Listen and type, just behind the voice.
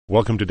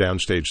Welcome to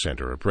Downstage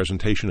Center, a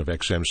presentation of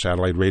XM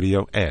Satellite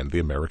Radio and the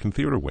American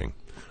Theater Wing.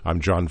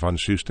 I'm John von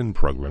Soosten,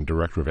 Program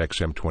Director of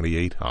XM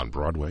 28 on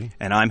Broadway.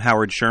 And I'm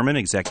Howard Sherman,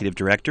 Executive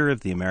Director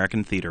of the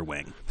American Theater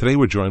Wing. Today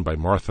we're joined by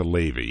Martha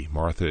Lavey.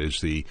 Martha is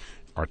the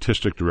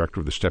Artistic Director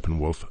of the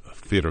Steppenwolf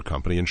Theater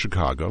Company in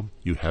Chicago.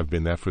 You have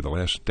been that for the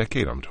last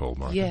decade, I'm told,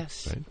 Martha.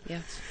 Yes, right?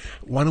 Yes.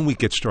 Why don't we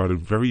get started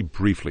very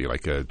briefly,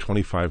 like a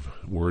 25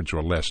 words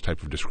or less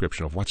type of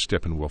description of what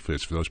Steppenwolf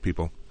is for those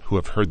people who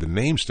have heard the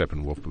name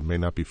Steppenwolf but may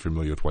not be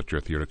familiar with what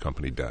your theater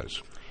company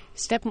does.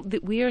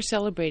 We are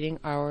celebrating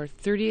our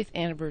 30th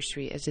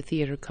anniversary as a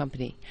theater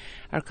company.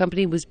 Our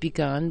company was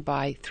begun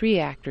by three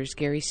actors,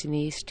 Gary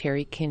Sinise,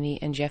 Terry Kinney,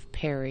 and Jeff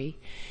Perry,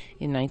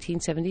 in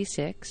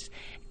 1976,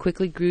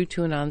 quickly grew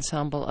to an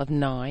ensemble of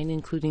 9,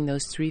 including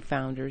those three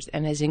founders,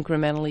 and has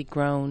incrementally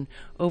grown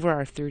over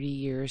our 30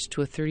 years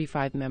to a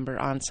 35-member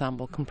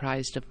ensemble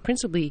comprised of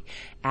principally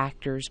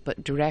actors,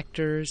 but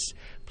directors,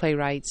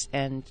 playwrights,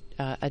 and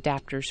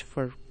adapters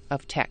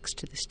of text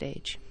to the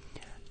stage.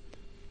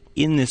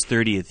 In this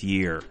 30th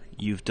year,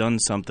 you've done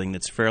something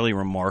that's fairly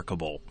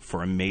remarkable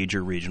for a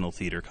major regional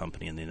theater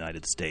company in the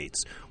United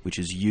States, which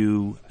is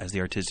you, as the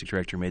artistic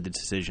director, made the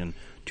decision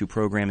to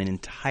program an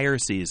entire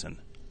season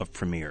of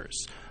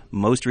premieres.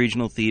 Most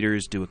regional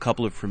theaters do a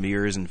couple of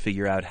premieres and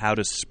figure out how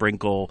to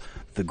sprinkle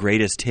the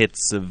greatest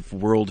hits of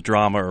world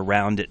drama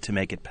around it to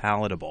make it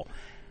palatable.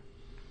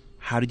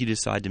 How did you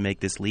decide to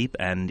make this leap,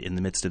 and in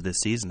the midst of this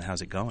season,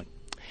 how's it going?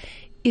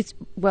 It's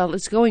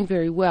going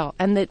very well.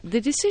 And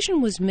the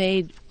decision was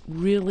made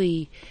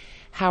really,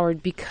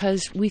 Howard,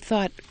 because we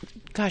thought,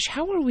 gosh,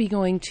 how are we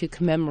going to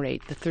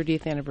commemorate the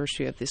 30th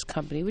anniversary of this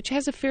company, which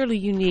has a fairly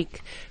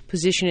unique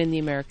position in the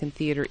American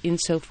theater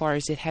insofar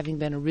as it having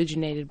been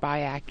originated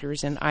by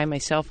actors, and I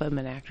myself am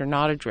an actor,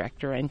 not a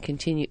director, and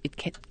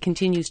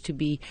continues to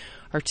be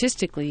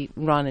artistically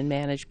run and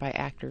managed by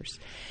actors.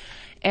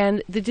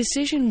 And the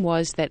decision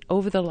was that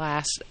over the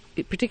last,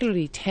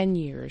 particularly 10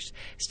 years,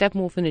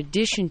 Steppenwolf, in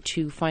addition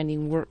to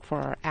finding work for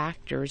our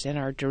actors and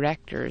our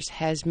directors,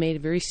 has made a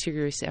very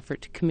serious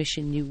effort to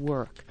commission new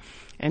work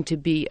and to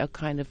be a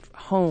kind of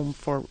home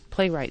for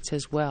playwrights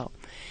as well.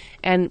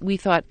 And we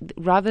thought,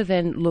 rather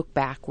than look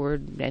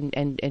backward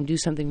and do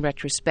something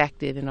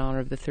retrospective in honor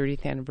of the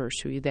 30th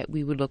anniversary, that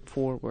we would look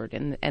forward,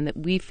 and that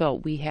we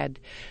felt we had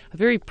a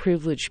very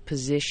privileged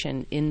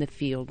position in the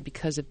field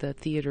because of the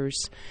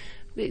theater's.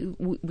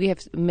 We have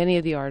many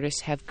of the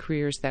artists have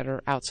careers that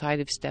are outside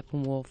of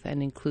Steppenwolf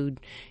and include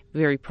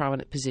very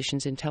prominent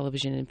positions in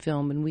television and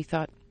film, and we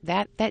thought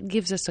that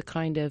gives us a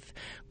kind of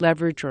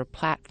leverage or a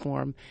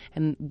platform,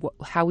 and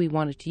how we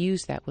wanted to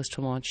use that was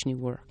to launch new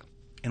work.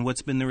 And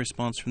what's been the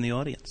response from the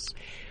audience?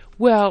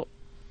 Well,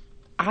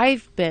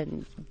 I've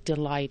been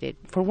delighted.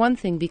 For one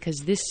thing, because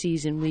this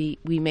season we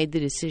made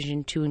the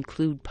decision to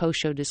include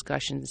post-show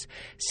discussions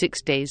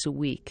 6 days a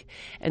week.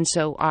 And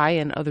so I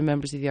and other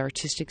members of the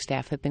artistic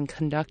staff have been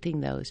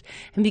conducting those.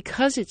 And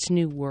because it's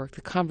new work,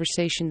 the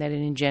conversation that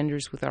it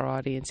engenders with our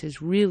audience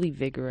is really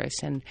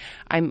vigorous. And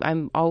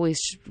I'm always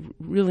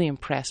really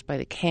impressed by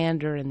the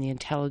candor and the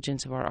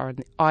intelligence of our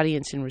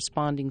audience in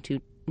responding to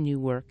new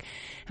work.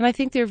 And I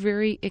think they're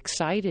very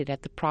excited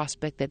at the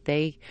prospect that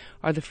they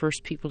are the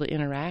first people to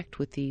interact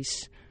with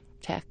these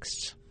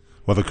texts.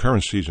 Well, the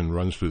current season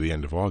runs through the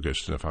end of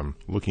August, and if I'm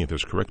looking at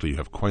this correctly, you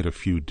have quite a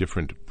few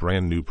different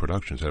brand new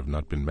productions that have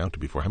not been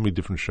mounted before. How many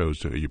different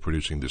shows are you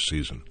producing this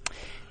season?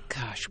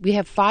 Gosh, we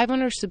have 5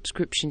 on our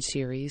subscription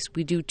series.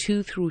 We do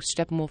 2 through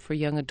Steppenwolf for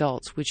Young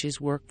Adults, which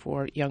is work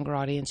for younger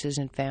audiences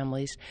and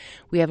families.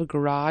 We have a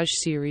Garage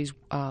series.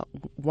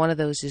 One of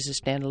those is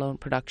a standalone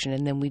production,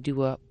 and then we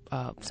do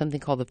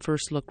something called the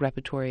First Look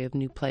Repertory of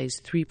New Plays,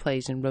 3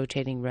 plays in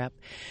rotating rep.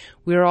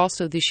 We're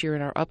also this year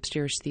in our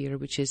Upstairs Theater,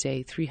 which is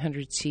a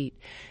 300-seat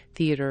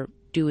theater,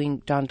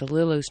 doing Don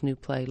DeLillo's new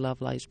play,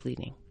 Love Lies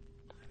Bleeding.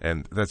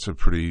 And that's a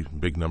pretty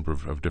big number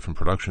of different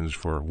productions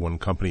for one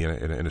company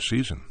in a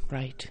season.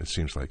 Right. It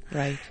seems like.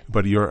 Right.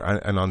 But you're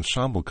an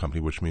ensemble company,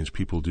 which means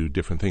people do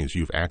different things.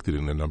 You've acted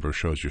in a number of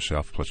shows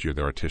yourself, plus you're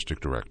the artistic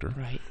director.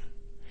 Right.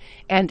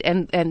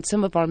 And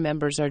some of our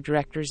members are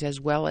directors as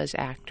well as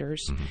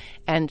actors. Mm-hmm.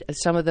 And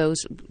some of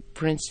those,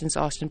 for instance,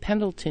 Austin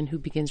Pendleton, who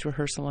begins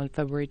rehearsal on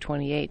February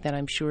 28th, that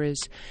I'm sure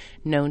is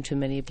known to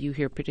many of you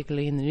here,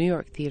 particularly in the New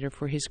York theater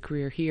for his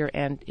career here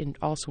and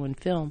also in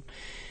film.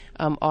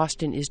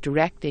 Austin is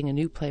directing a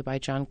new play by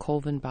John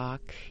Kolvenbach.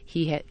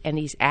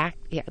 He's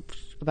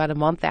about a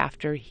month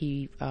after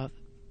he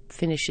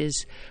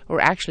finishes,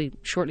 or actually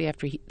shortly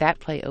after that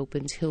play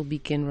opens, he'll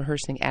begin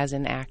rehearsing as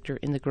an actor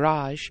in the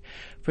Garage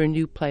for a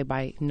new play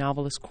by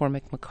novelist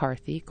Cormac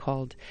McCarthy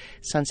called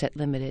Sunset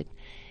Limited.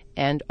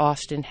 And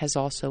Austin has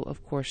also,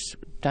 of course,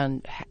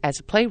 done, as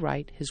a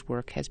playwright, his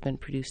work has been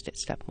produced at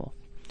Steppenwolf.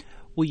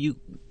 Well,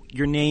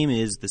 your name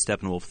is the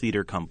Steppenwolf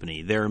Theater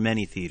Company. There are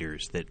many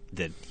theaters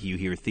that you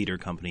hear theater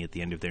company at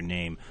the end of their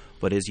name,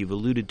 but as you've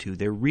alluded to,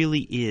 there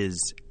really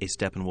is a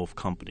Steppenwolf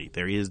company.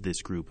 There is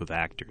this group of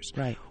actors.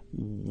 Right.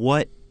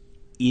 What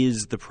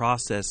is the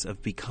process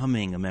of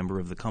becoming a member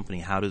of the company?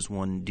 How does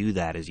one do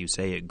that? As you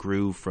say, it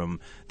grew from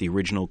the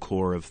original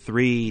core of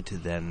 3 to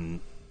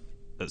then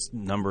a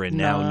number, and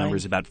now 9.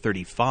 numbers about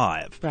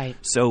 35. Right.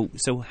 So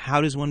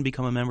how does one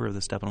become a member of the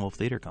Steppenwolf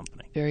Theater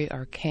Company? Very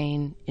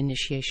arcane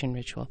initiation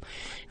ritual.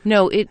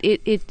 No,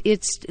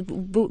 it's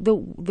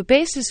the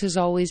basis has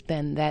always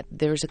been that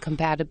there's a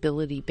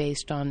compatibility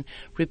based on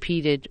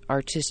repeated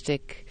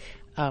artistic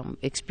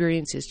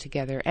experiences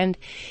together. And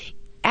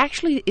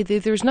actually,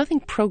 there's nothing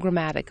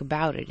programmatic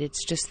about it.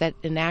 It's just that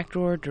an actor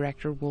or a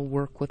director will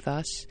work with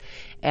us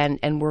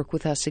and work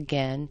with us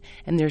again.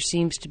 And there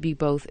seems to be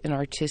both an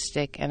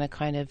artistic and a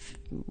kind of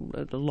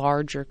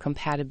larger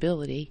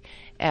compatibility,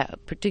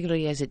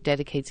 particularly as it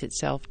dedicates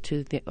itself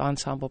to the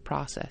ensemble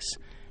process.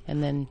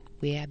 And then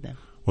we add them.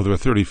 Well, there are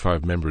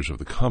 35 members of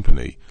the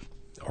company.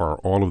 Are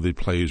all of the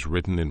plays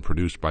written and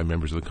produced by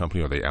members of the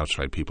company, or are they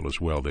outside people as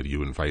well that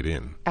you invite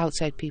in?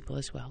 Outside people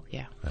as well,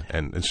 yeah.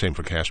 And same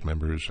for cast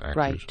members,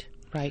 actors?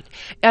 Right.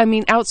 I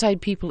mean,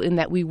 outside people in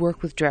that we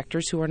work with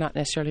directors who are not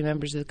necessarily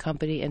members of the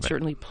company, and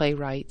certainly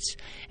playwrights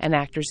and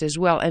actors as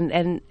well.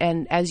 And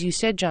as you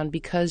said, John,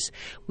 because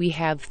we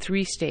have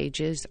 3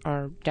 stages,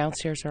 our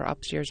downstairs, our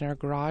upstairs, and our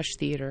garage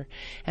theater,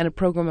 and a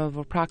program of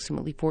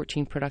approximately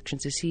 14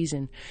 productions a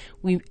season,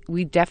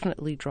 we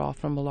definitely draw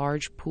from a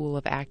large pool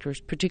of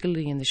actors,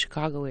 particularly in the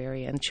Chicago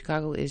area. And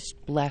Chicago is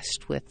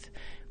blessed with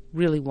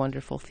really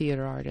wonderful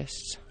theater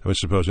artists. I would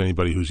suppose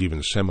anybody who's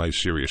even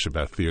semi-serious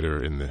about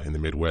theater in the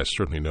Midwest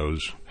certainly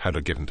knows how to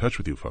get in touch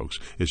with you folks.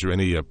 Is there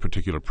any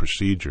particular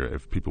procedure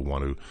if people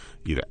want to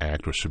either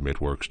act or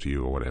submit works to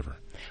you or whatever?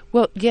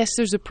 Well, yes,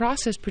 there's a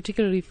process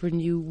particularly for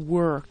new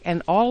work,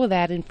 and all of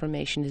that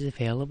information is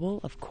available,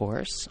 of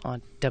course,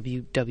 on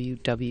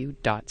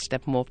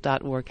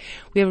www.steppenwolf.org.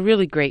 We have a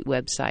really great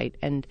website,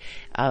 and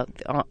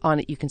on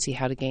it you can see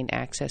how to gain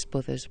access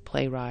both as a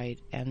playwright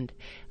and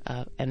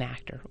an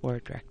actor or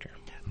a director.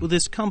 Well,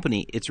 this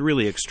company, it's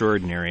really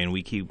extraordinary, and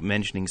we keep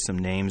mentioning some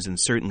names, and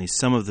certainly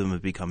some of them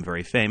have become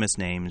very famous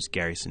names.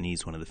 Gary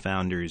Sinise, one of the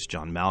founders,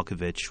 John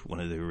Malkovich, one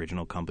of the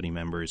original company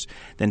members,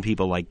 then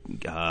people like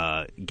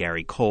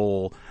Gary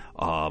Cole,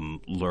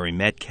 Laurie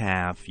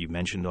Metcalf, you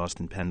mentioned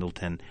Austin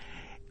Pendleton.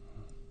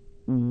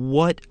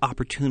 What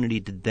opportunity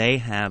did they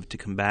have to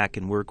come back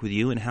and work with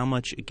you, and how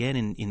much, again,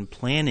 in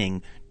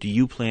planning, do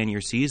you plan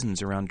your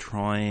seasons around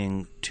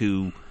trying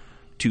to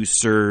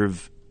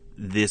serve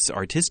this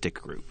artistic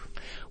group?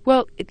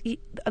 Well,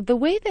 the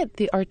way that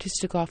the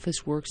artistic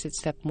office works at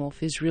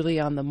Steppenwolf is really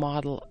on the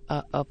model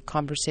of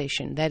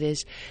conversation. That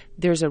is,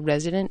 there's a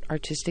resident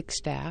artistic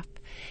staff,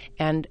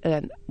 and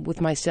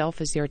with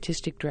myself as the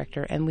artistic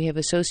director, and we have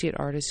associate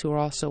artists who are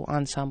also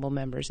ensemble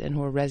members and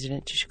who are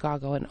resident to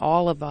Chicago, and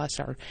all of us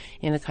are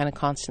in a kind of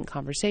constant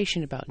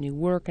conversation about new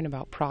work and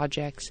about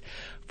projects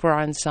for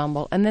our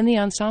ensemble. And then the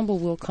ensemble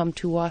will come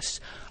to us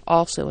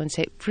also and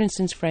say, for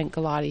instance, Frank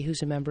Galati,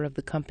 who's a member of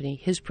the company,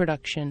 his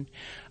production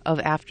of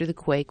After the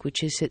Quake,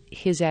 which is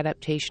his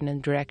adaptation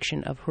and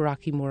direction of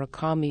Haruki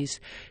Murakami's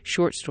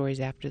short stories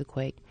After the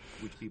Quake,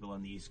 which people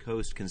on the East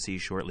Coast can see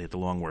shortly at the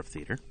Long Wharf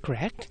Theater.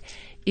 Correct.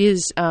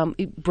 Is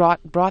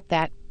brought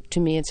that to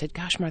me and said,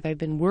 gosh, Martha, I've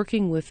been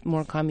working with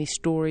Murakami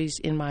stories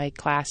in my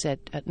class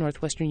at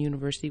Northwestern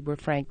University, where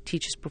Frank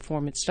teaches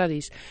performance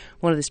studies.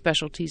 One of the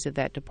specialties of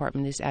that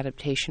department is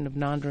adaptation of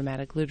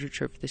non-dramatic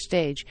literature for the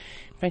stage.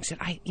 Frank said,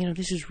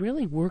 this is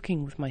really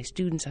working with my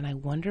students, and I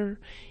wonder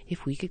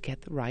if we could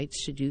get the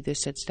rights to do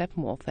this at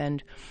Steppenwolf.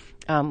 And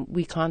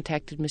we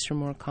contacted Mr.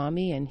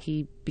 Murakami, and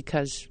he,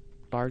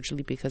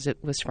 largely because it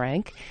was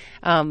Frank,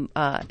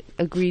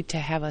 agreed to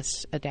have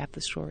us adapt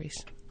the stories,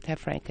 have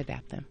Frank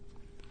adapt them.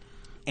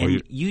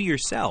 And you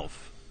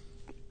yourself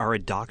are a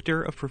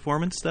doctor of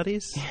performance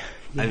studies? Yes.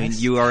 I mean,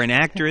 you are an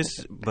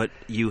actress, but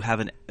you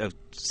have a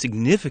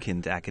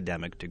significant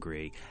academic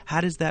degree. How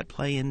does that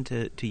play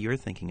into your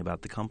thinking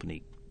about the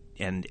company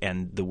and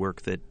the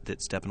work that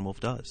Steppenwolf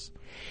does?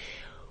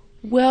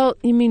 Well,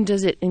 you mean,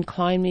 does it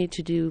incline me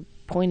to do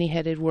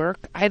pointy-headed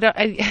work? I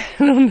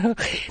don't know.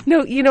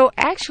 No,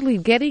 actually,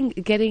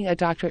 getting a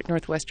doctorate at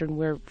Northwestern,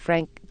 where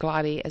Frank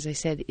Galati, as I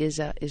said, is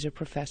a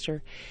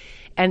professor,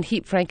 and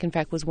Frank, in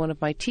fact, was one of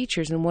my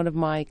teachers, and one of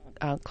my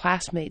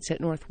classmates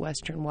at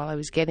Northwestern while I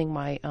was getting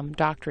my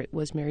doctorate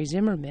was Mary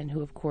Zimmerman,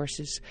 who, of course,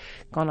 has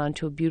gone on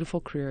to a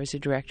beautiful career as a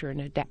director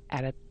and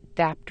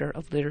adapter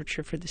of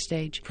literature for the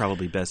stage.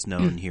 Probably best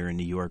known here in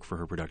New York for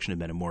her production of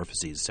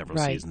Metamorphoses several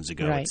seasons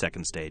ago at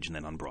Second Stage and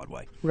then on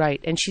Broadway. Right,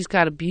 and she's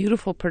got a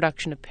beautiful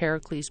production of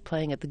Pericles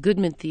playing at the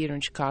Goodman Theater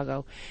in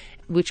Chicago,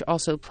 which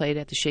also played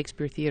at the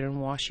Shakespeare Theater in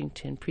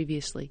Washington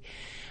previously.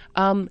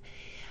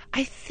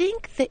 I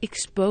think the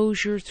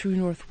exposure through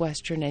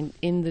Northwestern and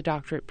in the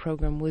doctorate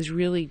program was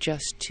really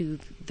just to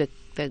the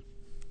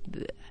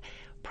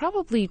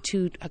probably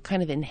to a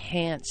kind of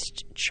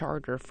enhanced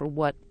charter for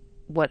what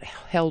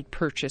held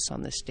purchase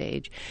on the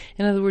stage.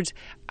 In other words,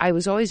 I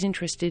was always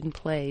interested in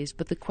plays,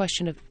 but the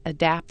question of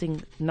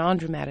adapting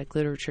non-dramatic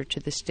literature to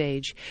the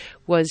stage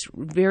was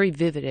very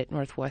vivid at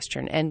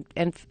Northwestern and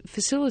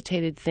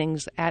facilitated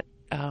things at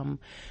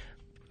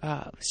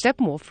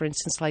Steppenwolf, for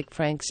instance, like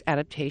Frank's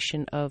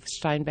adaptation of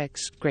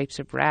Steinbeck's Grapes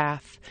of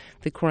Wrath,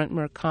 the Kurent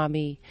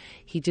Murakami.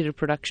 He did a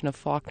production of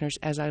Faulkner's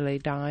As I Lay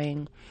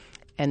Dying,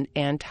 and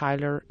Ann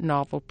Tyler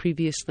novel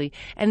previously.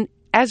 And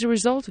as a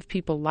result of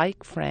people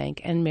like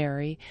Frank and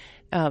Mary,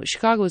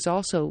 Chicago is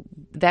also,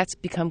 that's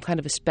become kind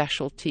of a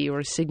specialty or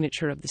a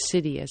signature of the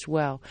city as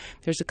well.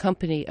 There's a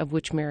company of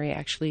which Mary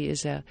actually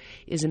is a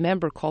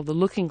member called the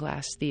Looking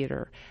Glass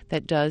Theater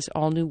that does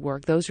all new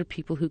work. Those are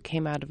people who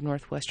came out of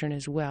Northwestern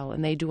as well,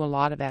 and they do a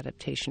lot of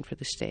adaptation for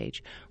the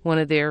stage. One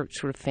of their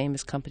sort of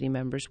famous company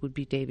members would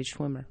be David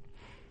Schwimmer.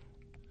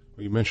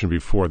 Well, you mentioned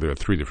before there are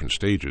 3 different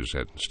stages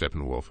at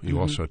Steppenwolf. You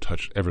also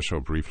touched ever so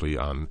briefly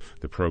on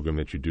the program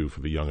that you do for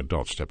the young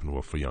adults,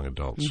 Steppenwolf for Young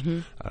Adults.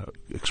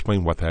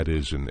 Explain what that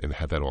is and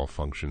how that all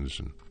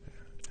functions.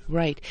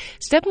 Right.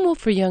 Steppenwolf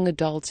for Young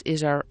Adults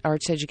is our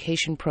arts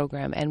education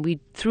program, and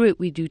through it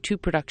we do 2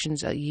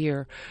 productions a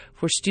year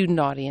for student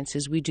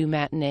audiences. We do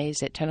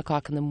matinees at 10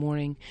 o'clock in the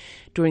morning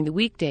during the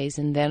weekdays,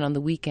 and then on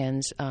the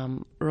weekends,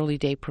 early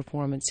day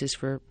performances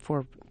for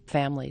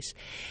families.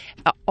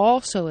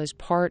 Also, as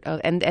part of,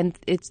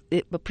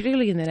 but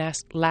particularly in the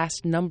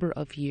last number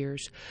of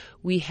years,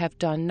 we have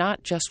done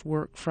not just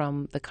work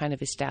from the kind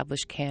of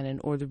established canon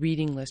or the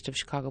reading list of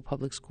Chicago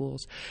Public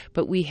Schools,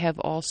 but we have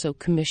also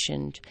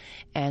commissioned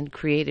and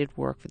created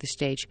work for the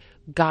stage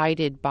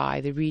guided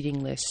by the reading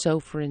list. So,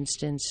 for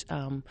instance,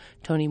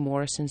 Toni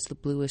Morrison's The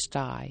Bluest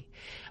Eye.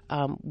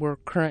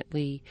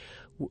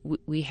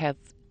 We have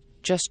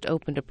just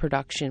opened a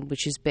production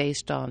which is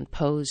based on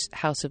Poe's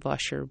House of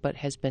Usher, but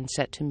has been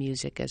set to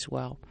music as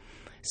well.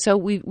 So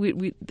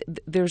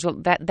there's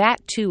that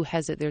too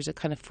there's a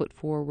kind of foot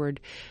forward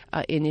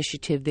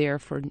initiative there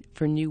for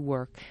new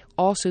work.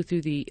 Also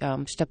through the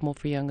Steppenwolf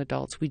for Young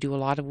Adults, we do a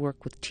lot of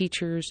work with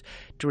teachers,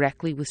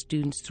 directly with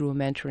students through a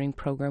mentoring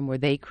program where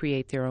they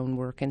create their own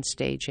work and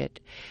stage it.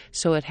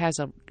 So it has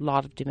a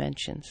lot of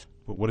dimensions.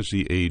 But what is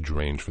the age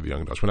range for the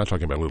young adults? We're not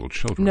talking about little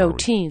children. No,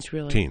 teens,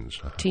 really.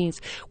 Teens. Teens,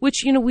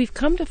 which, we've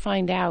come to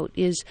find out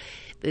is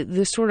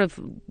the sort of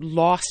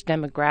lost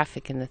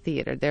demographic in the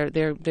theater.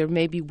 There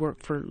may be work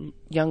for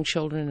young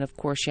children and, of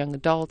course, young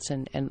adults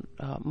and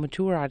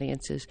mature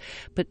audiences,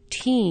 but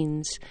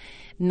teens,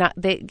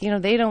 they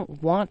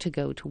don't want to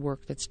go to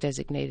work that's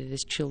designated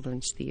as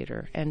children's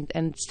theater.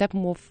 And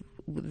Steppenwolf,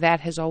 that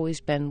has always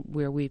been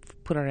where we've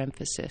put our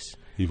emphasis.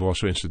 You've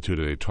also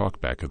instituted a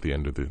talkback at the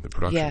end of the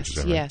production. Yes, is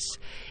that right? Yes.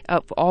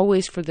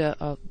 Always for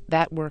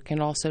that work,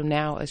 and also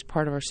now as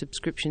part of our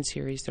subscription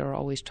series, there are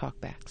always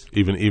talkbacks.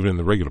 Even in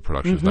the regular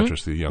productions, not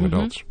just the young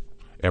adults.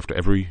 After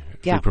every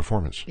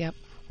performance. Yep.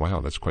 Wow,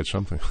 that's quite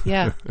something.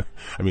 Yeah.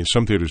 I mean,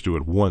 some theaters do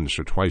it once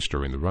or twice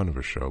during the run of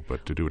a show,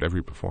 but to do it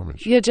every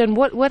performance. Yeah, Jen,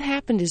 what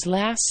happened is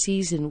last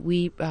season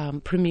we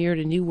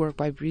premiered a new work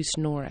by Bruce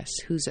Norris,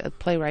 who's a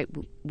playwright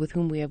with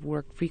whom we have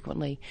worked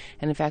frequently.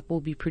 And in fact,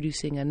 we'll be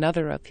producing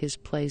another of his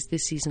plays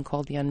this season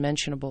called The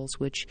Unmentionables,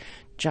 which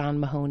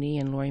John Mahoney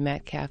and Laurie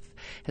Metcalf,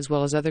 as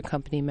well as other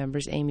company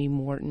members, Amy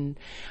Morton,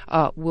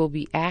 will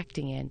be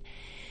acting in.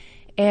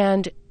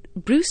 And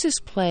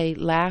Bruce's play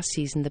last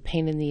season, The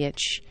Pain and the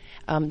Itch,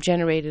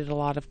 generated a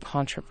lot of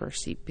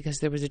controversy because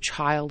there was a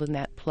child in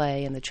that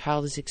play, and the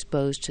child is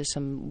exposed to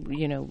some,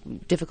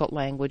 difficult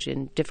language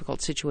and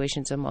difficult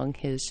situations among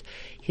his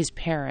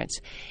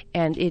parents.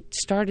 And it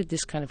started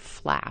this kind of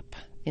flap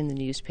in the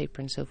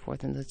newspaper and so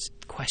forth, and this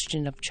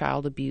question of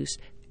child abuse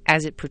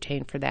as it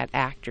pertained for that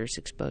actor's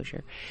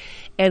exposure.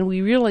 And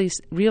we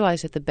realized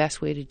that the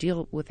best way to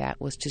deal with that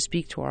was to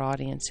speak to our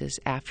audiences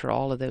after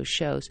all of those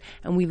shows.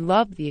 And we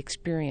loved the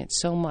experience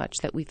so much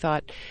that we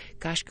thought,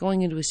 gosh,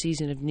 going into a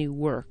season of new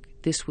work,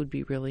 this would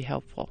be really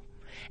helpful.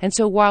 And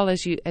so while,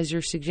 as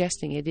you're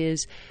suggesting, it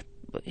is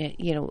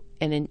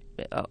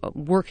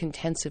work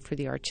intensive for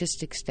the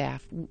artistic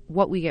staff,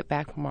 what we get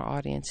back from our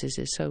audiences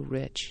is so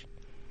rich.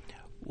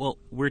 Well,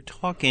 we're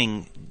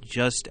talking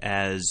just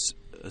as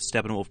a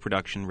Steppenwolf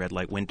production, Red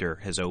Light Winter,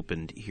 has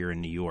opened here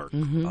in New York.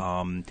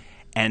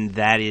 And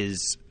that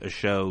is a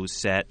show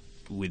set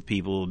with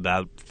people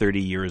about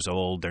 30 years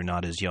old. They're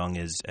not as young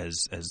as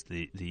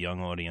the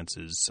young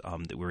audiences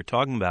that we were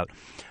talking about.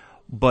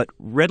 But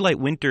Red Light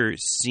Winter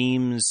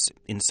seems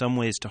in some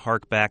ways to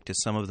hark back to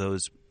some of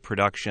those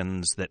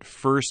productions that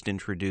first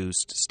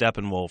introduced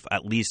Steppenwolf,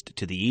 at least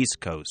to the East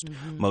Coast,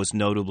 most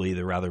notably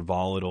the rather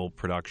volatile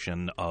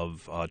production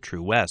of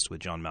True West with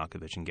John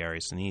Malkovich and Gary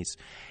Sinise.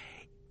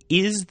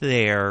 Is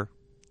there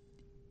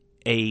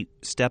a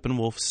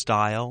Steppenwolf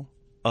style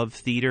of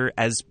theater?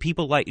 As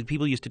people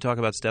used to talk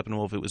about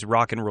Steppenwolf, it was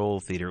rock and roll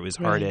theater, it was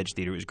hard edge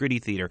theater, it was gritty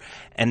theater,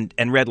 and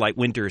Red Light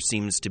Winter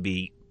seems to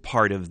be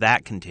part of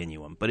that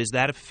continuum. But is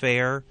that a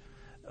fair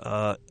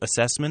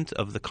assessment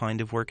of the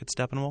kind of work at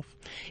Steppenwolf?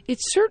 It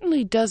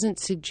certainly doesn't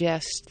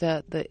suggest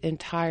the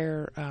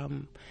entire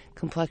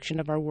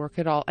complexion of our work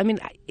at all. I mean,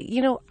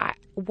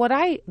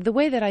 the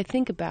way that I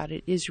think about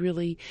it is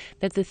really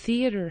that the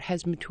theater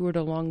has matured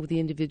along with the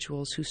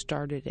individuals who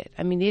started it.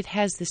 I mean, it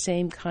has the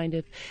same kind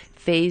of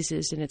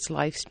phases in its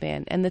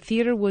lifespan, and the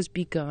theater was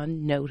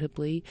begun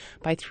notably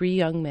by 3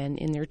 young men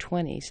in their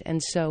 20s,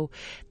 and so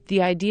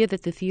the idea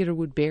that the theater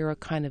would bear a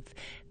kind of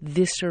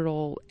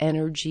visceral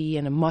energy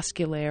and a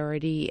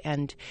muscularity,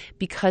 and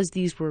because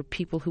these were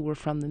people who were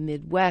from the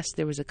Midwest,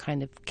 there was a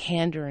kind of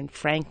candor and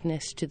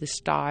frankness to the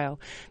style.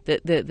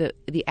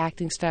 The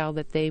acting style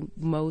that they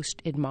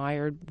most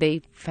admired,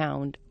 they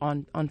found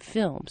on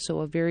film. So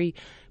a very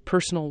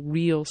personal,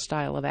 real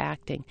style of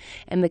acting.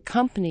 And the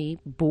company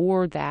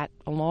bore that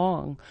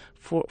along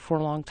for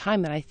a long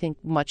time, and I think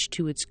much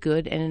to its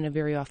good and in a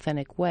very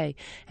authentic way.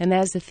 And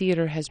as the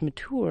theater has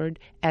matured,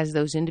 as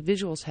those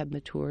individuals have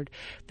matured,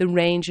 the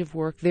range of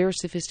work, their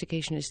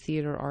sophistication as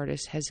theater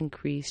artists has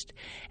increased,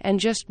 and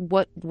just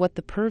what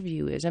the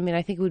purview is. I mean,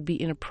 I think it would be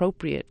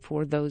inappropriate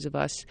for those of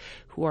us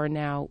who are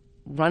now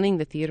running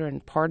the theater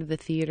and part of the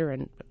theater,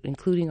 and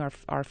including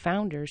our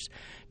founders,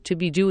 to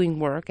be doing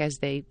work as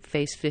they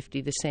face 50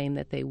 the same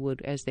that they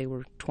would as they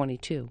were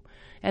 22.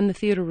 And the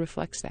theater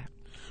reflects that.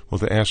 Well,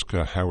 to ask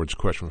Howard's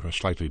question from a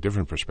slightly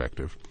different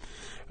perspective,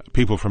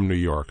 people from New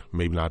York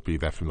may not be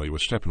that familiar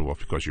with Steppenwolf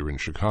because you're in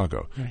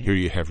Chicago. Right. Here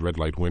you have Red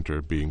Light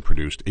Winter being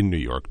produced in New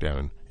York,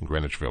 down in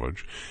Greenwich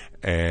Village.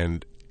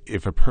 And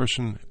if a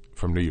person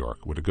from New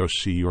York were to go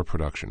see your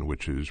production,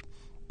 which is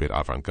a bit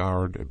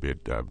avant-garde, a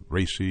bit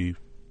racy,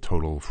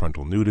 total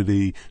frontal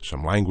nudity,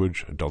 some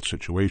language, adult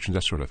situations,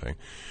 that sort of thing,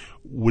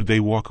 would they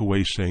walk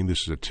away saying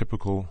this is a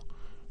typical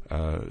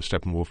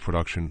Steppenwolf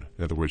production?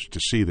 In other words, to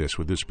see this,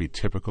 would this be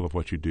typical of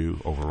what you do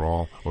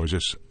overall, or is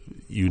this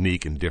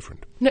unique and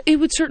different? No, it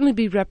would certainly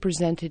be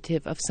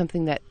representative of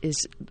something that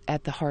is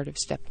at the heart of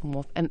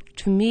Steppenwolf. And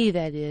to me,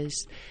 that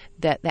is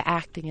that the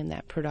acting in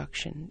that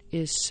production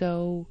is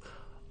so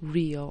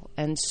real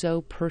and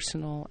so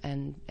personal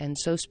and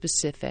so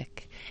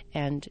specific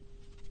and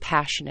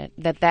passionate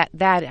that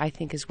I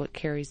think is what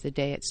carries the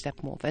day at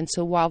Steppenwolf. And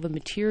so while the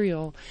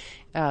material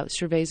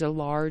surveys a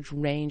large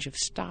range of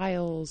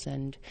styles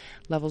and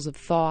levels of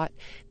thought,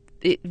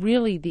 it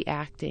really, the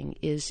acting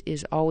is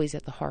always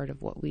at the heart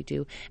of what we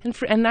do.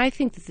 And I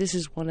think that this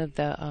is one of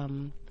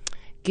the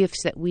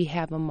gifts that we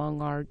have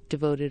among our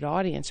devoted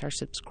audience, our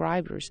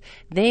subscribers.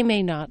 They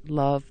may not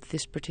love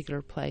this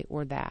particular play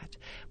or that,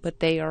 but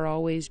they are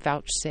always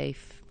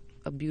vouchsafe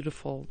a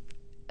beautiful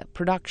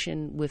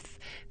production with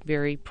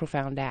very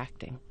profound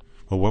acting.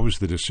 Well, what was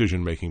the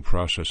decision-making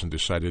process in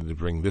deciding to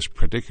bring this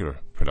particular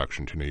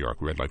production to New York,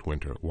 Red Light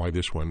Winter? Why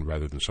this one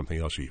rather than something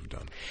else you've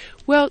done?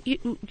 Well,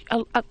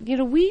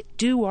 we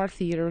do our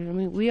theater. I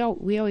mean, we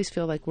always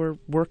feel like we're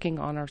working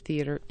on our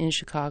theater in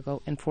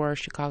Chicago and for our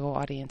Chicago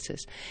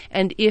audiences.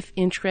 And if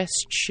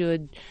interest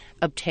should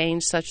obtain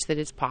such that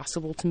it's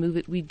possible to move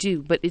it, we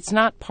do. But it's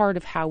not part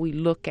of how we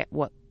look at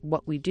what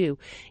we do.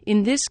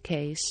 In this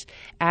case,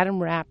 Adam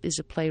Rapp is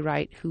a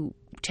playwright who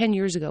 10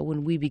 years ago,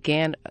 when we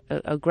began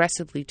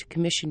aggressively to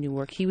commission new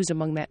work, he was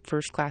among that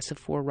first class of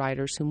 4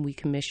 writers whom we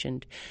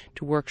commissioned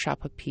to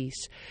workshop a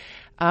piece.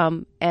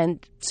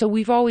 And so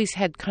we've always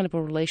had kind of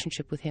a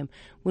relationship with him.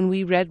 When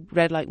we read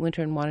Red Light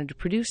Winter and wanted to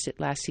produce it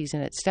last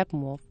season at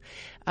Steppenwolf,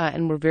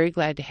 and we're very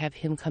glad to have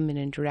him come in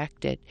and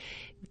direct it,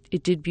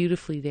 it did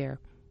beautifully there.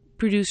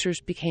 Producers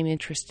became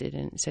interested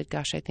and said,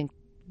 gosh, I think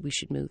we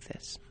should move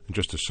this. And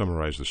just to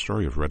summarize the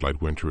story of Red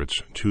Light Winter,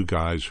 it's 2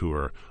 guys who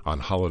are on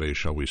holiday,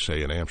 shall we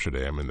say, in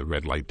Amsterdam, in the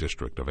red light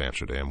district of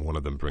Amsterdam. One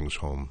of them brings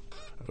home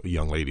a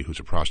young lady who's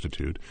a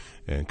prostitute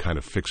and kind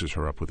of fixes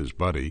her up with his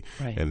buddy.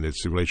 Right. And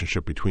it's the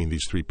relationship between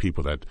these 3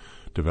 people that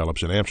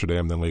develops in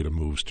Amsterdam, then later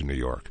moves to New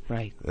York.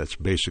 Right. That's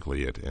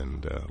basically it.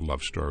 And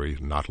love story,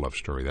 not love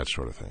story, that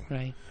sort of thing.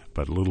 Right.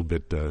 But a little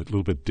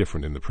bit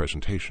different in the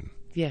presentation.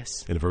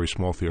 Yes. In a very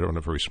small theater on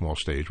a very small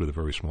stage with a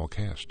very small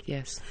cast.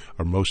 Yes.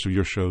 Are most of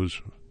your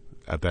shows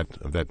at that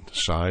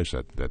size,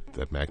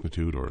 that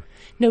magnitude, or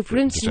no? For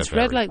instance,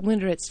 Red Light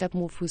Winter at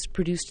Steppenwolf was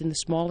produced in the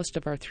smallest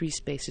of our 3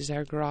 spaces,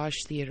 our garage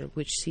theater,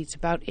 which seats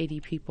about 80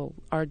 people.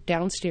 Our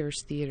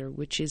downstairs theater,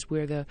 which is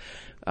where the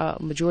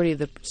majority of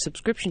the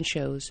subscription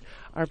shows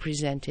are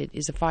presented,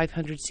 is a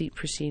 500-seat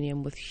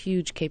proscenium with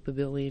huge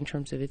capability in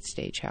terms of its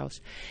stage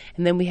house.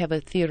 And then we have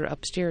a theater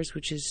upstairs,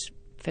 which is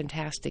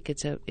fantastic.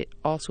 It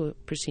also a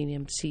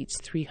proscenium, seats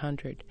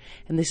 300,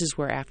 and this is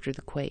where After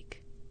the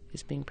Quake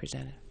is being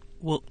presented.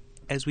 Well,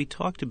 as we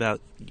talked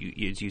about,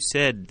 as you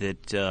said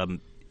that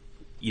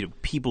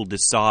people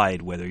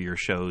decide whether your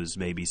shows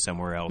may be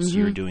somewhere else. Mm-hmm.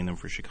 You're doing them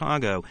for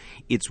Chicago.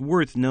 It's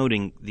worth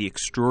noting the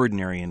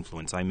extraordinary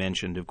influence. I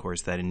mentioned, of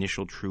course, that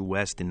initial True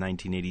West in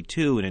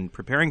 1982, and in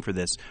preparing for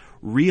this,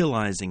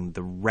 realizing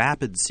the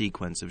rapid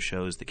sequence of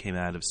shows that came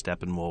out of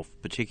Steppenwolf,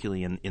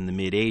 particularly in the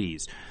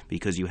mid-'80s,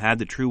 because you had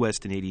the True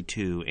West in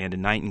 82, and A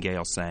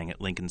Nightingale Sang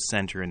at Lincoln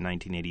Center in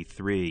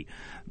 1983,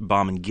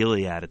 Balm and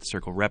Gilead at the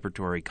Circle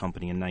Repertory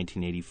Company in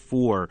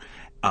 1984,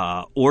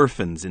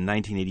 Orphans in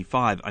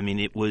 1985. I mean,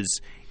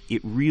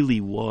 it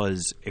really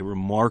was a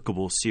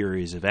remarkable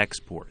series of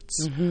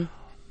exports. Mm-hmm.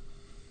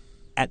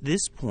 At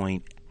this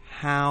point,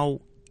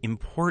 how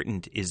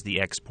important is the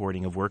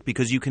exporting of work?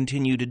 Because you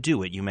continue to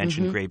do it. You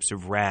mentioned Mm-hmm. Grapes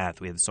of Wrath.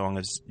 We had the Song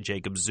of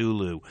Jacob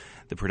Zulu,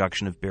 the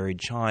production of Buried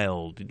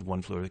Child,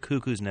 One Flew Over the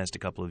Cuckoo's Nest a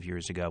couple of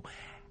years ago.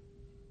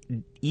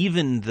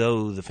 Even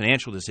though the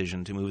financial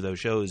decision to move those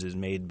shows is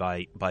made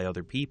by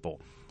other people,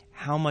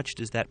 how much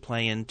does that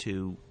play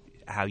into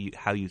how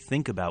you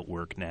think about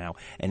work now?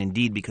 And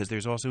indeed, because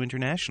there's also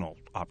international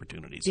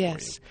opportunities for you.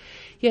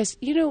 Yes.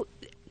 You know,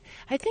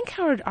 I think,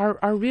 Howard,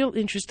 our real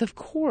interest, of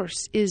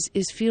course, is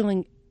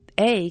feeling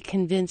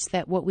convinced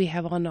that what we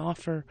have on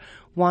offer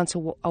wants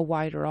a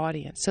wider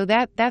audience. So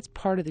that's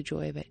part of the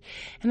joy of it.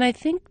 And I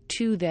think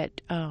too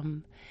that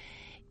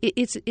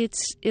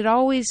it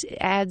always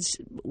adds,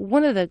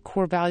 one of the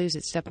core values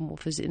at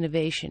Steppenwolf is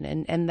innovation,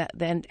 and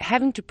then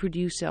having to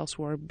produce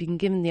elsewhere, being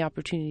given the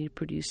opportunity to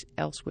produce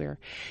elsewhere,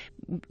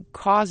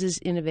 causes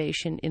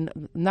innovation in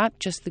not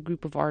just the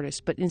group of artists,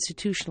 but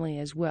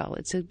institutionally as well.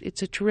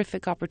 It's a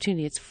terrific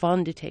opportunity. It's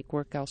fun to take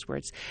work elsewhere.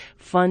 It's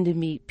fun to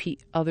meet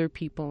other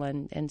people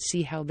and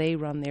see how they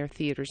run their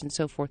theaters and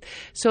so forth.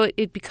 So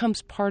it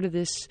becomes part of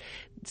this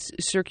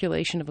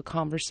circulation of a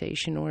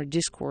conversation or a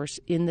discourse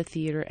in the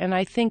theater. And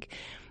I think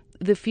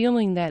the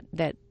feeling that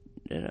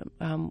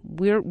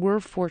we're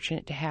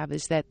fortunate to have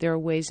is that there are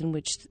ways in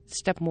which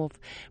Steppenwolf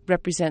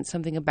represents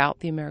something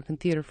about the American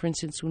theater. For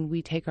instance, when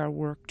we take our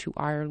work to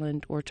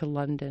Ireland or to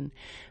London,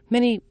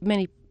 many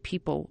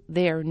people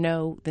there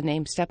know the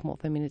name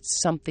Steppenwolf. I mean,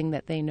 it's something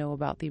that they know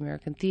about the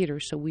American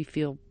theater, so we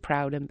feel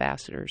proud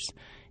ambassadors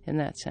in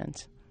that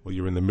sense. Well,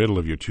 you're in the middle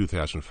of your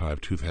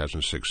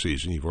 2005-2006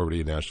 season. You've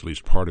already announced at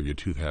least part of your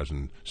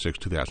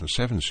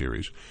 2006-2007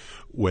 series.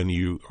 When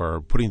you are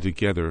putting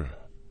together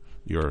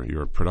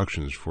your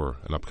productions for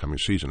an upcoming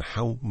season,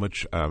 how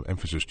much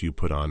emphasis do you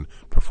put on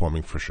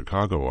performing for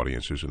Chicago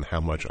audiences, and how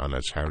much on,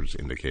 as Howard's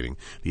indicating,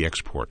 the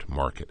export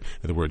market?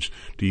 In other words,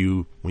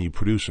 when you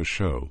produce a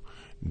show,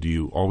 do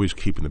you always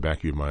keep in the back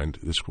of your mind,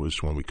 this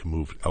was one we can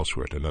move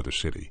elsewhere to another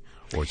city?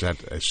 Or is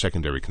that a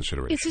secondary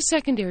consideration? It's a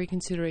secondary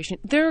consideration.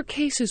 There are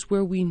cases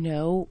where we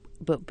know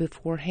but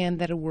beforehand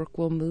that a work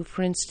will move.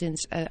 For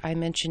instance, I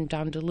mentioned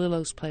Don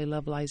DeLillo's play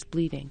Love Lies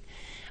Bleeding.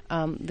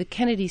 The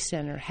Kennedy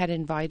Center had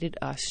invited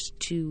us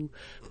to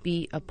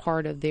be a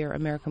part of their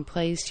American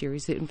Plays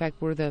series. In fact,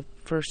 we're the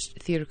first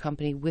theater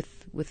company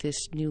with this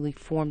newly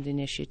formed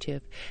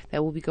initiative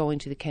that will be going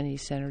to the Kennedy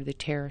Center, the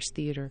Terrace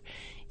Theater,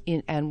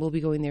 and we'll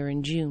be going there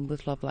in June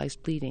with Love Lies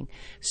Bleeding.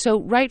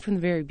 So right from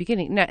the very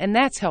beginning, and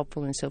that's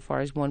helpful insofar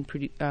as one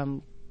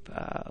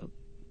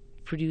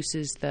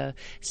produces the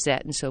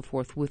set and so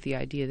forth with the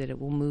idea that it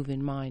will move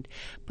in mind.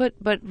 But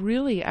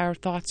really our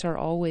thoughts are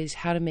always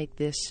how to make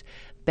this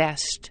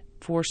best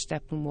for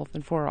Steppenwolf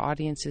and for our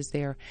audiences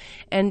there.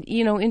 And,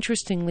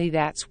 interestingly,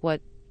 that's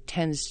what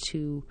tends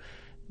to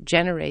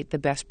generate the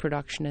best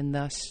production and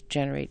thus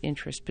generate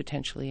interest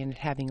potentially in it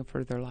having a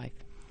further life.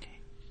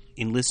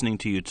 In listening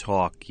to you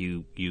talk,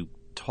 you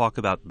talk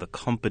about the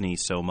company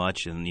so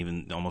much, and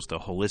even almost a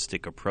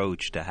holistic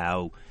approach to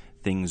how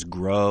things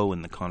grow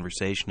and the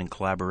conversation and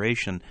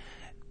collaboration.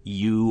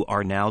 You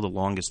are now the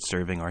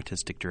longest-serving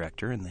artistic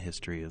director in the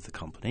history of the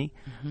company.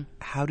 Mm-hmm.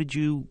 How did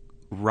you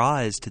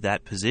rise to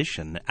that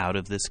position out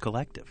of this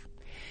collective?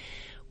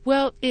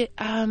 Well,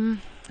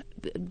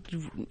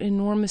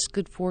 enormous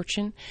good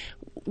fortune.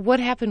 What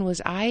happened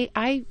was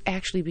I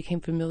actually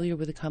became familiar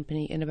with the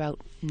company in about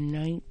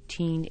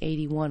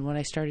 1981 when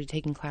I started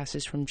taking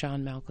classes from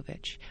John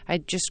Malkovich. I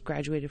just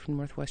graduated from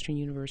Northwestern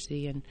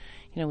University and,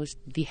 was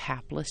the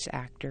hapless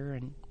actor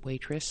and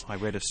waitress. I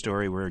read a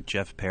story where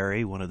Jeff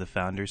Perry, one of the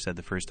founders, said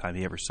the first time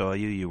he ever saw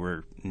you, you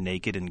were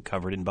naked and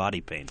covered in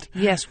body paint.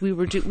 Yes, we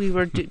were.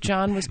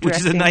 John was directing. Which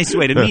is a nice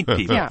way to meet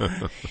people.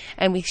 Yeah,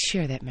 and we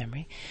share that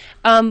memory.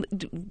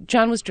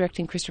 John was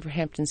directing Christopher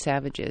Hampton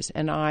Savages,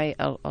 and I,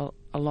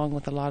 along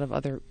with a lot of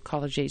other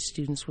college-age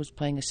students, was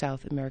playing a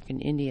South American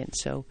Indian.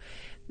 So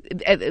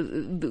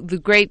the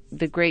great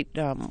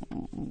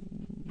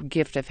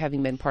gift of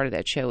having been part of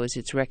that show is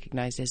it's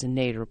recognized as a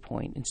nadir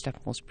point in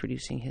Steppenwolf's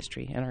producing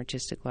history and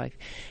artistic life,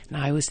 and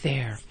I was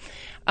there.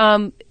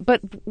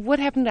 But what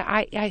happened?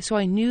 So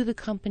I knew the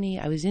company.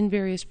 I was in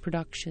various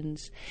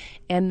productions,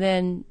 and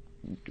then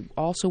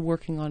also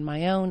working on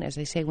my own. As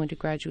I say, went to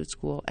graduate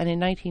school, and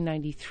in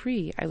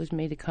 1993 I was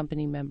made a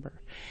company member.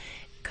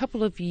 A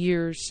couple of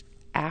years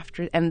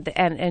after,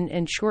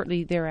 and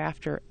shortly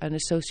thereafter, an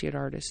associate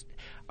artist.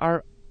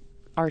 Our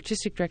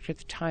artistic director at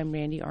the time,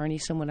 Randy Arney,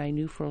 someone I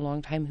knew for a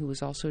long time who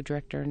was also a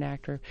director and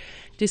actor,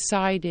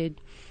 decided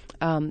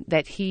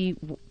that he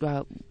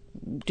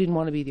didn't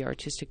want to be the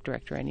artistic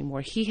director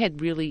anymore. He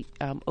had really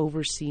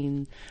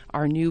overseen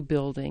our new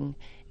building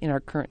in our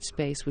current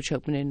space, which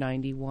opened in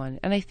 91.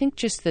 And I think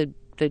just the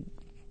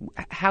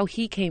how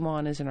he came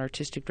on as an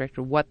artistic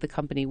director, what the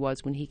company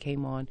was when he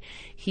came on,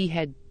 he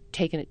had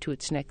taken it to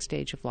its next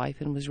stage of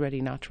life and was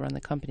ready not to run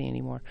the company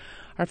anymore.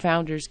 Our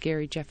founders,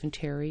 Gary, Jeff, and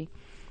Terry,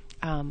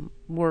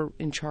 were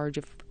in charge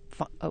of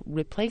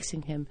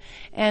replacing him.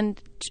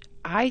 And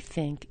I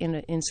think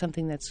in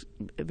something that's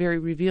very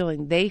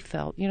revealing, they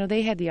felt,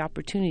 they had the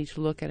opportunity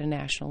to look at a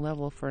national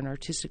level for an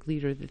artistic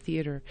leader of the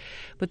theater,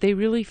 but they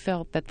really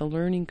felt that the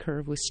learning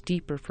curve was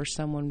steeper for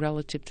someone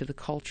relative to the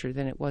culture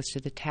than it was to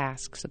the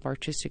tasks of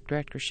artistic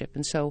directorship.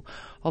 And so,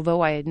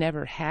 although I had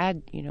never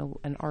had,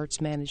 an arts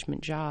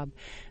management job,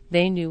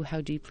 they knew how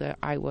deeply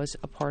I was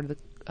a part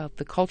of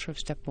the culture of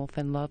Steppenwolf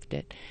and loved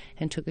it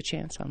and took a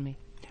chance on me.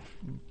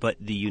 But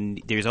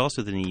there's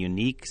also the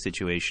unique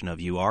situation of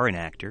you are an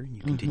actor,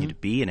 you continue to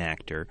be an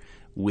actor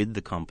with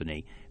the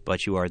company,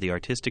 but you are the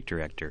artistic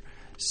director.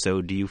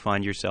 So do you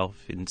find yourself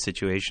in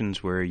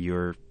situations where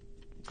you're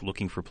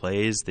looking for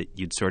plays that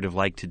you'd sort of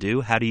like to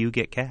do? How do you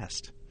get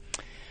cast?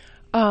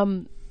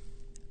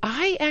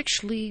 I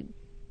actually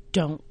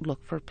don't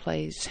look for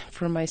plays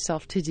for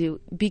myself to do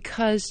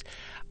because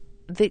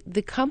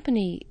the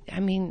company, I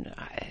mean,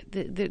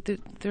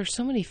 there's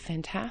so many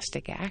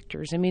fantastic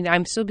actors. I mean,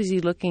 I'm so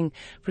busy looking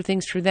for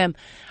things for them.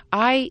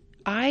 I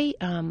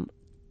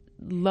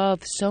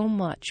love so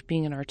much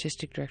being an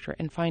artistic director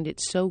and find it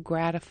so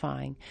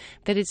gratifying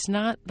that it's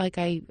not like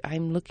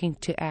I'm looking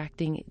to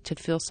acting to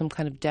fill some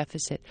kind of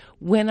deficit.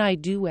 When I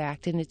do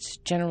act, and it's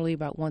generally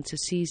about once a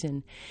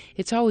season,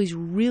 it's always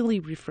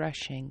really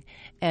refreshing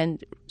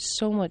and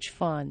so much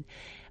fun.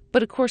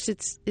 But of course,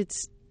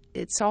 it's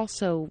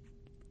also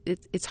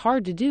it's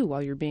hard to do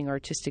while you're being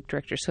artistic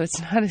director. So it's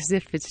not as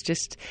if it's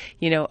just,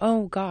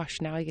 oh gosh,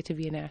 now I get to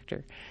be an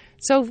actor.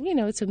 So,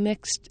 it's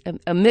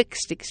a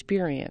mixed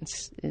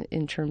experience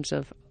in terms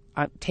of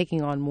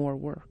taking on more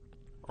work.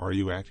 Are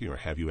you acting, or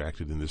have you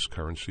acted in this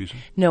current season?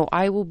 No,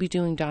 I will be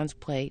doing Don's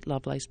play,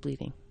 Love Lies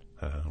Bleeding.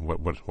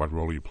 What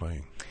role are you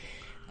playing?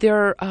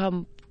 There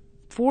are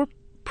 4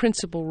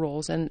 principal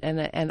roles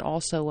and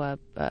also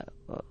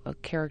a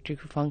character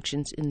who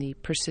functions in the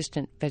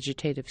persistent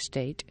vegetative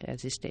state,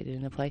 as is stated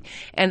in the play.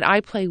 And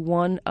I play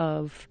one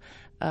of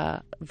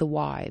the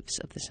wives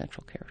of the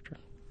central character.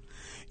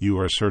 You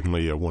are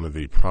certainly one of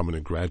the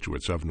prominent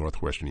graduates of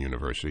Northwestern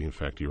University. In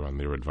fact, you're on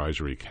their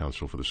advisory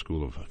council for the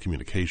School of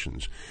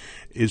Communications.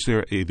 Is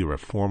there either a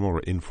formal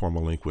or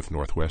informal link with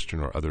Northwestern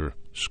or other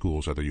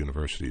schools, other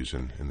universities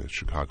in the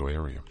Chicago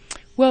area?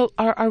 Well,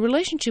 our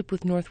relationship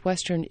with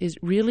Northwestern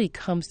really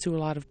comes through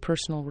a lot of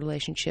personal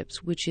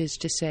relationships, which is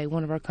to say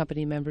one of our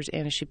company members,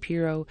 Anna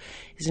Shapiro,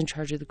 is in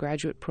charge of the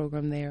graduate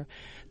program there.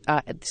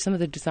 Some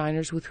of the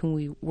designers with whom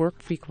we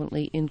work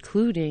frequently,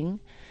 including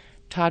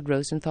Todd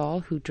Rosenthal,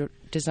 who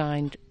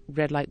designed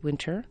Red Light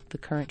Winter, the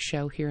current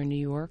show here in New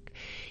York,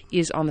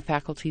 is on the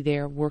faculty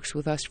there, works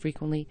with us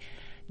frequently.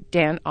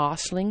 Dan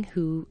Osling,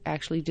 who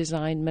actually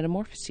designed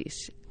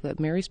Metamorphoses,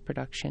 Mary's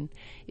production,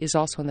 is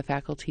also on the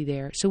faculty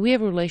there. So we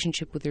have a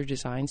relationship with their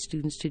design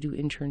students to do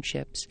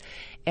internships,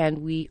 and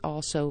we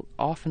also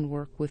often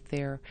work with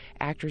their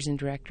actors and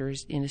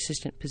directors in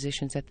assistant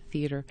positions at the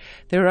theater.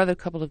 There are other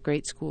couple of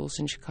great schools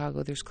in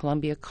Chicago. There's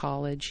Columbia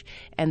College,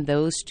 and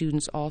those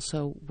students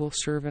also will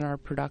serve in our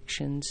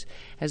productions,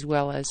 as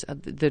well as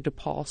the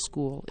DePaul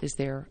School is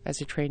there as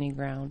a training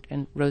ground,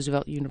 and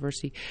Roosevelt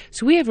University.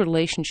 So we have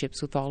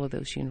relationships with all of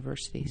those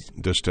universities.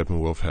 Does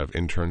Steppenwolf have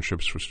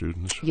internships for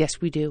students? Yes,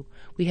 we do.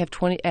 We have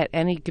 20 at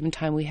any given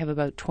time. We have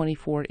about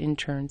 24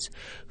 interns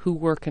who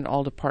work in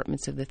all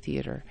departments of the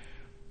theater.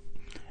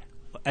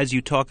 As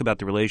you talk about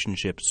the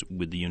relationships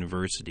with the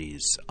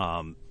universities,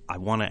 I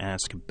want to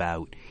ask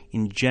about,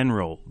 in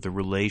general, the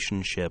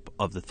relationship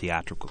of the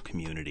theatrical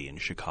community in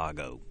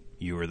Chicago.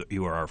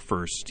 You are our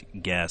first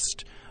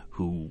guest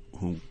who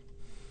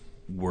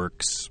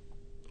works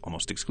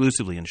almost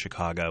exclusively in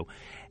Chicago,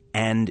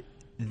 and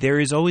there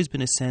has always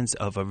been a sense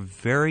of a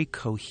very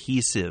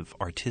cohesive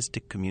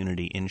artistic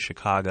community in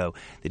Chicago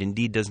that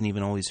indeed doesn't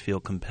even always feel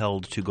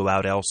compelled to go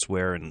out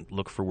elsewhere and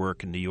look for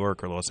work in New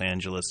York or Los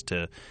Angeles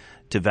to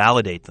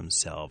validate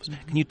themselves.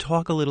 Mm-hmm. Can you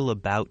talk a little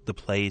about the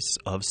place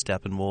of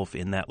Steppenwolf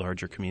in that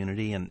larger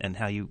community and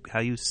how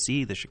you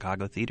see the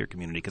Chicago theater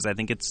community? Because I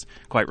think it's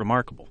quite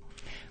remarkable.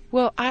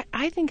 Well,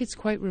 I think it's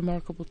quite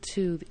remarkable,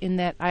 too, in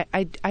that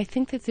I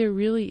think that there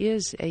really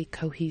is a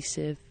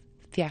cohesive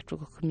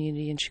theatrical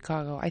community in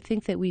Chicago. I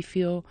think that we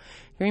feel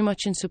very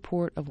much in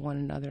support of one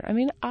another. I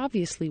mean,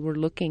 obviously we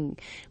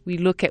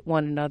look at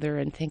one another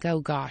and think, oh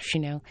gosh,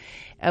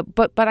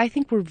 but I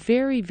think we're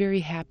very,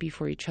 very happy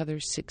for each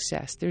other's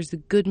success. There's the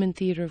Goodman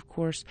Theater, of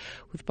course,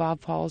 with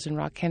Bob Falls and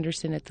Rock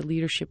Henderson at the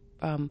leadership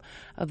of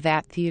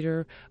that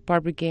theater,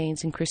 Barbara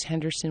Gaines and Chris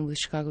Henderson with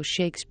Chicago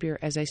Shakespeare.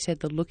 As I said,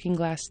 the Looking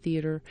Glass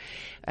Theater,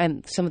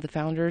 and some of the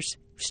founders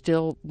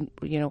still,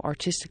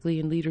 artistically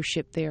in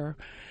leadership there.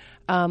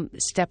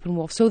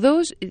 Steppenwolf. So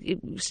those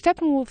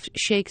Steppenwolf,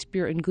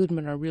 Shakespeare, and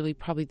Goodman are really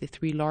probably the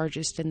 3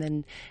 largest. And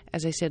then,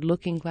 as I said,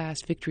 Looking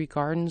Glass, Victory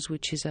Gardens,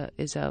 which is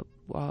a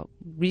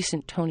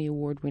recent Tony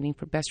Award winning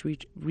for Best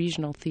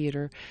Regional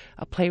Theater,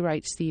 a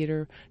Playwrights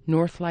Theater,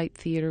 Northlight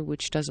Theater,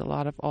 which does a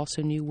lot of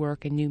also new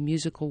work and new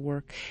musical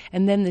work,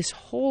 and then this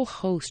whole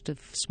host of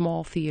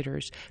small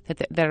theaters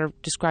that are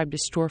described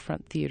as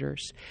storefront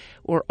theaters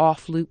or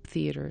off-loop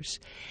theaters.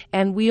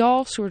 And we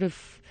all sort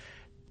of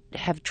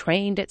have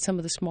trained at some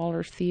of the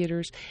smaller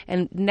theaters,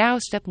 and now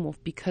Steppenwolf,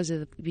 because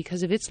of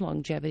its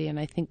longevity, and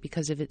I think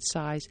because of its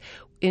size,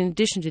 in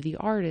addition to the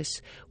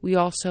artists, we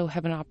also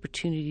have an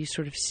opportunity to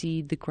sort of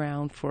seed the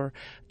ground for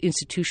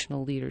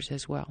institutional leaders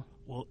as well.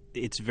 Well,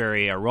 it's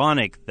very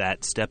ironic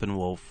that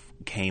Steppenwolf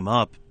came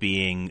up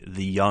being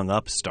the young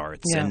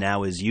upstarts, and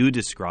now, as you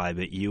describe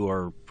it, you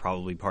are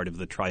probably part of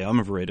the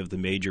triumvirate of the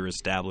major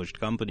established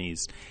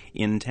companies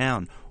in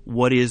town.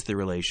 What is the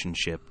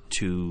relationship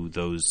to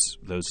those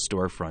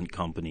storefront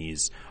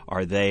companies?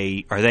 Are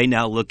they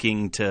now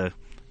looking to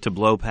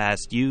blow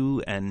past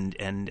you,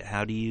 and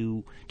how do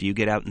you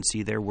get out and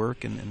see their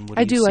work, and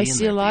what do you see? I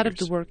see a lot of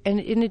the work, and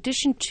in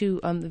addition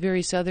to the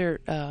various other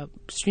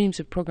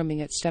streams of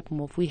programming at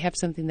Steppenwolf, we have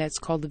something that's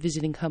called the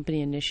Visiting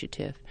Company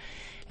Initiative,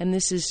 and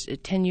this is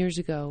 10 years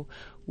ago,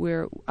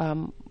 where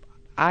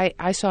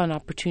I saw an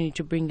opportunity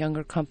to bring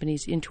younger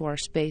companies into our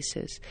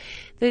spaces.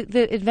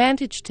 The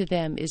advantage to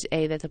them is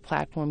A, that the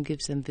platform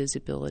gives them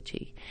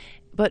visibility,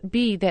 but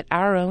B, that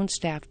our own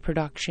staff,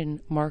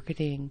 production,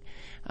 marketing,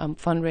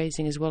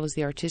 fundraising, as well as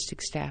the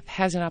artistic staff,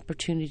 has an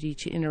opportunity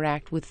to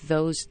interact with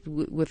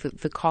with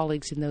the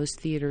colleagues in those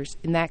theaters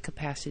in that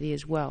capacity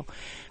as well.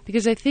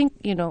 Because I think,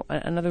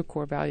 another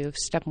core value of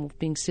Steppenwolf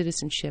being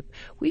citizenship,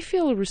 we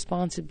feel a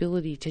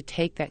responsibility to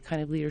take that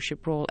kind of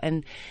leadership role.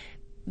 And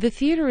the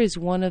theater is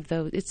one of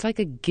those. It's like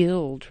a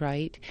guild,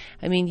 right?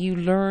 I mean, you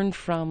learn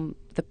from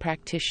the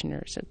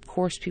practitioners. Of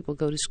course, people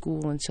go to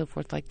school and so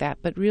forth like that.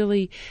 But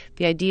really,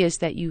 the idea is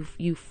that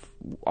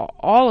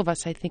all of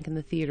us, I think, in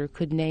the theater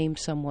could name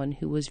someone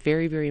who was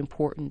very, very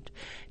important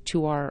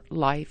to our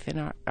life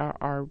and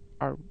our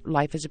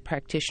life as a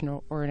practitioner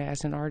or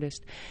as an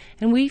artist.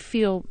 And we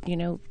feel,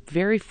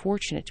 very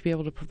fortunate to be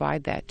able to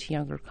provide that to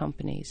younger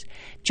companies.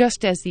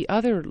 Just as the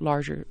other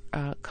larger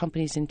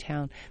companies in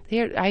town,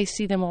 I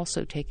see them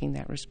also taking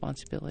that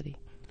responsibility.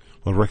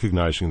 Well,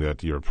 recognizing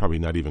that you're probably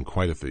not even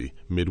quite at the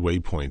midway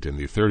point in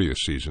the 30th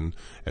season,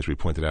 as we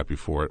pointed out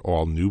before,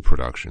 all new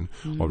production.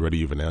 Mm-hmm. Already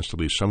you've announced at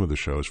least some of the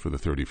shows for the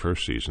 31st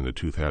season, the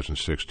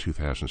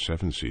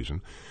 2006-2007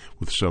 season,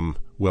 with some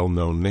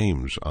well-known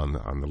names on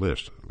the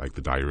list, like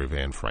The Diary of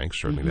Anne Frank,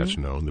 certainly that's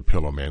known, The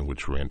Pillow Man,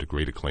 which ran to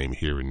great acclaim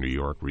here in New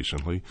York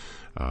recently,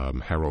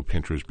 Harold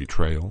Pinter's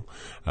Betrayal.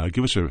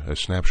 Give us a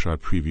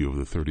snapshot preview of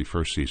the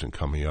 31st season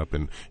coming up,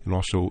 and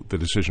also the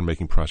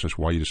decision-making process,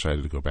 why you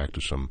decided to go back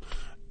to some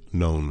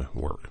known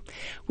work.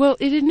 Well,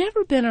 it had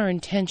never been our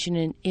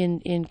intention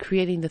in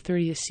creating the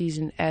 30th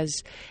season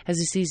as a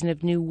season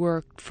of new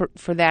work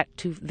for that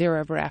to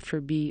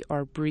thereafter be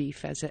our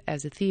brief as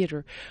a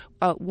theater.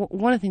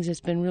 One of the things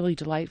that's been really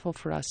delightful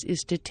for us is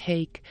to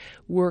take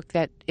work,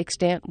 that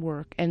extant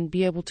work, and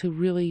be able to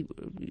really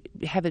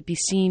have it be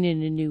seen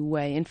in a new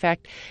way. In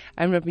fact,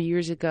 I remember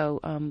years ago,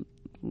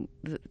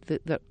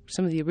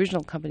 some of the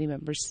original company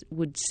members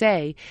would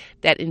say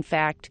that, in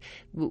fact,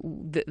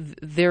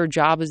 their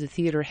job as a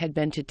theater had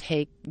been to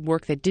take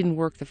work that didn't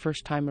work the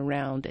first time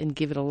around and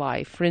give it a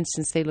life. For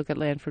instance, they look at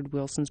Lanford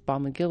Wilson's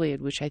Balm and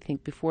Gilead, which I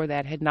think before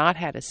that had not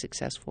had a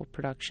successful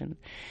production.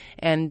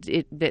 And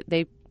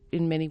they,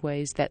 in many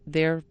ways, that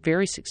their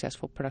very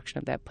successful production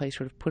of that play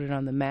sort of put it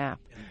on the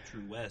map. And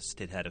True West,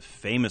 it had a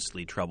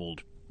famously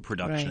troubled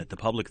production at the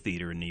Public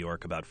Theater in New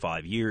York about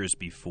 5 years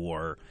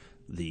before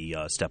the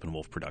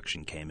Steppenwolf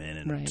production came in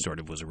and sort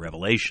of was a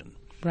revelation.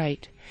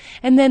 Right.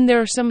 And then there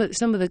are some of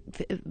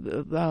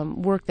the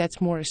work that's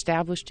more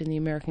established in the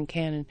American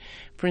canon.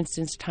 For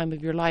instance, Time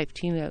of Your Life,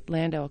 Tina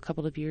Landau a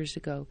couple of years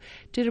ago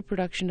did a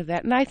production of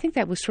that. And I think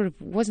that was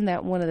wasn't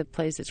that one of the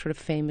plays that sort of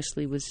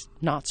famously was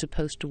not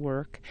supposed to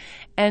work?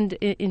 And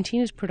in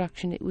Tina's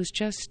production, it was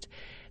just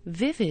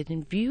vivid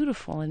and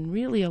beautiful and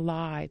really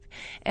alive.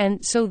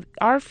 And so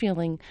our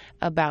feeling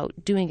about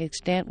doing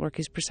extant work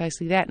is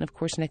precisely that. And of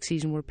course, next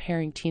season we're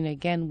pairing Tina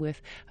again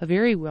with a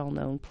very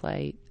well-known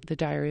play, The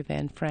Diary of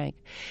Anne Frank.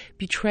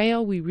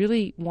 Betrayal we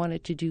really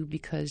wanted to do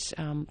because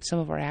some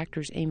of our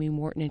actors, Amy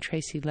Morton and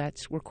Tracy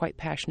Letts, were quite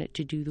passionate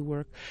to do the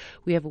work.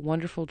 We have a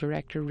wonderful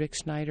director, Rick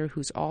Snyder,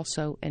 who's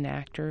also an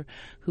actor,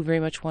 who very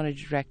much wanted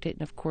to direct it.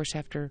 And of course,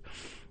 after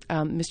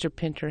Mr.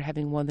 Pinter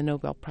having won the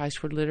Nobel Prize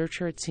for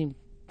Literature, it seemed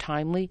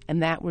timely,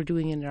 and that we're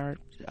doing in our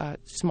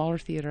smaller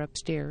theater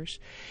upstairs.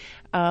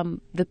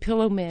 The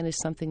Pillow Man is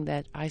something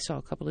that I saw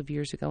a couple of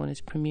years ago in its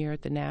premiere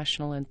at the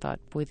National and thought,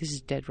 boy, this is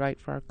dead right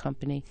for our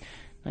company.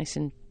 Nice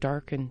and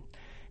dark and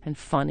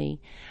funny.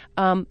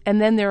 And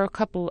then there are a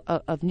couple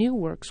of new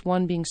works,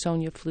 one being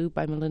Sonia Flew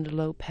by Melinda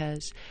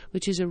Lopez,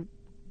 which is a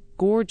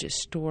gorgeous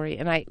story.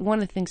 And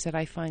one of the things that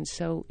I find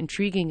so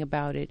intriguing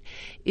about it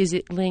is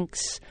it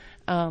links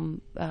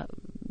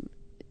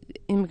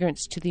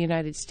immigrants to the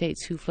United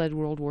States who fled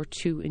World War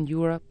II in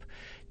Europe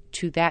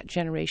to that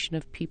generation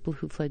of people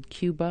who fled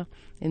Cuba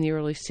in the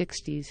early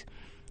 60s,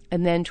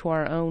 and then to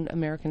our own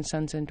American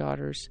sons and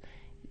daughters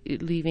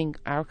leaving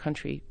our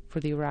country for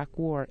the Iraq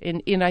War.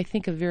 In I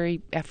think, a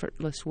very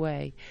effortless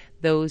way,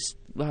 those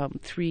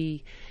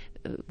three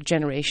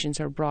generations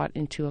are brought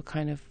into a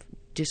kind of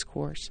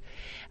discourse.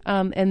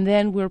 And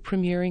then we're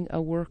premiering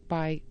a work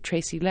by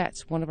Tracy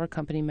Letts, one of our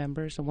company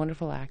members, a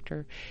wonderful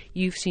actor.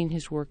 You've seen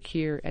his work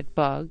here at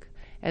Bug,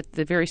 at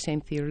the very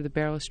same theater, the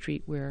Barrow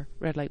Street, where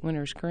Red Light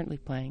Winter is currently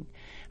playing.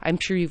 I'm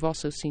sure you've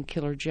also seen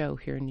Killer Joe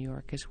here in New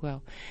York as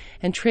well.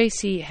 And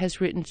Tracy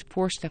has written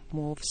for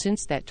Steppenwolf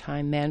since that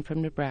time, Man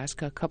from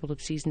Nebraska, a couple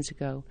of seasons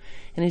ago.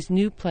 And his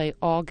new play,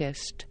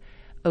 August,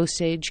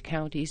 Osage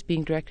County, is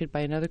being directed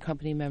by another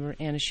company member,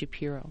 Anna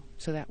Shapiro.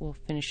 So that will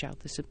finish out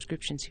the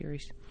subscription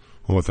series.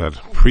 Well, with that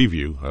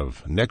preview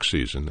of next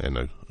season and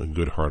a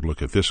good hard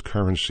look at this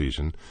current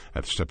season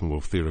at the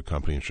Steppenwolf Theater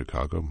Company in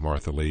Chicago,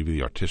 Martha Lavey,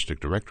 the artistic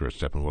director at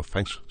Steppenwolf,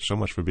 thanks so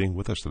much for being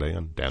with us today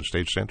on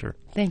Downstage Center.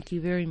 Thank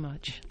you very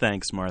much.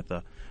 Thanks,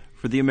 Martha.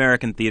 For the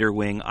American Theater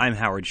Wing, I'm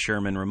Howard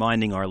Sherman,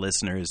 reminding our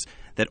listeners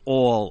that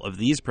all of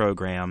these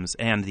programs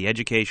and the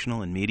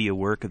educational and media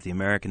work of the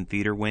American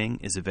Theater Wing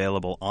is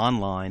available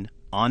online,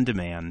 on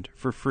demand,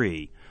 for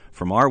free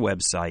from our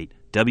website,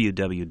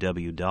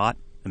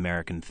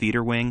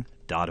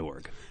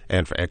 www.americantheaterwing.org.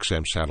 And for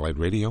XM Satellite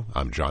Radio,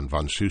 I'm John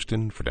Von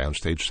Susten for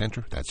Downstage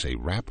Center. That's a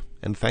wrap,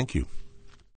 and thank you.